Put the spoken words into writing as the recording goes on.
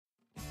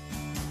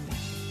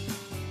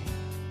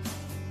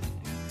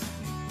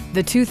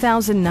the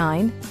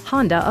 2009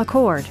 Honda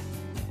Accord.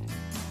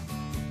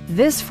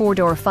 This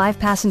four-door,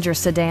 five-passenger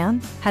sedan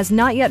has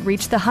not yet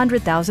reached the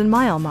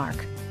 100,000-mile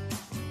mark.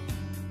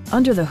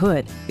 Under the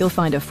hood, you'll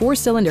find a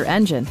four-cylinder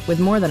engine with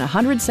more than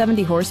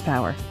 170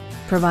 horsepower,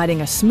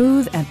 providing a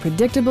smooth and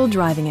predictable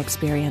driving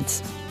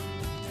experience.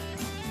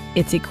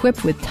 It's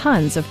equipped with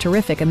tons of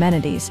terrific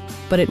amenities,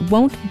 but it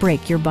won't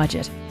break your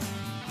budget,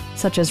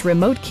 such as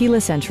remote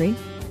keyless entry,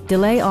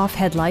 delay-off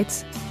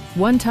headlights,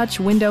 one-touch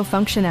window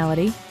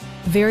functionality,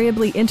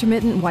 variably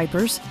intermittent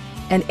wipers,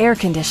 and air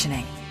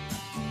conditioning.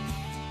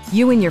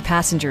 You and your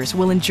passengers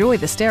will enjoy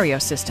the stereo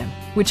system,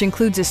 which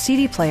includes a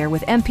CD player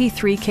with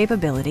MP3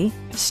 capability,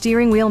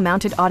 steering wheel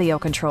mounted audio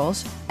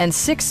controls, and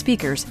 6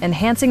 speakers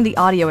enhancing the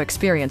audio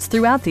experience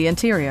throughout the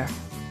interior.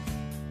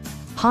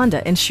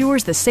 Honda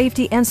ensures the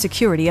safety and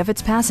security of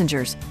its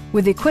passengers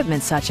with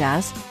equipment such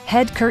as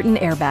head curtain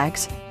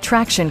airbags,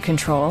 traction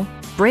control,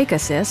 brake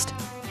assist,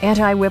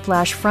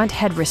 anti-whiplash front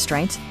head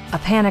restraints, a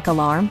panic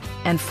alarm,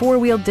 and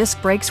four-wheel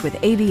disc brakes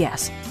with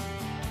ABS.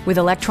 With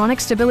electronic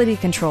stability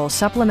control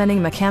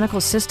supplementing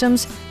mechanical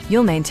systems,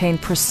 you'll maintain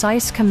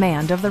precise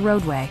command of the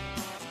roadway.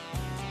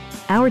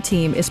 Our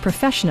team is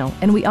professional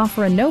and we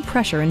offer a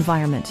no-pressure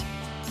environment.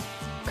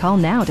 Call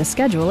now to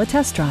schedule a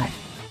test drive.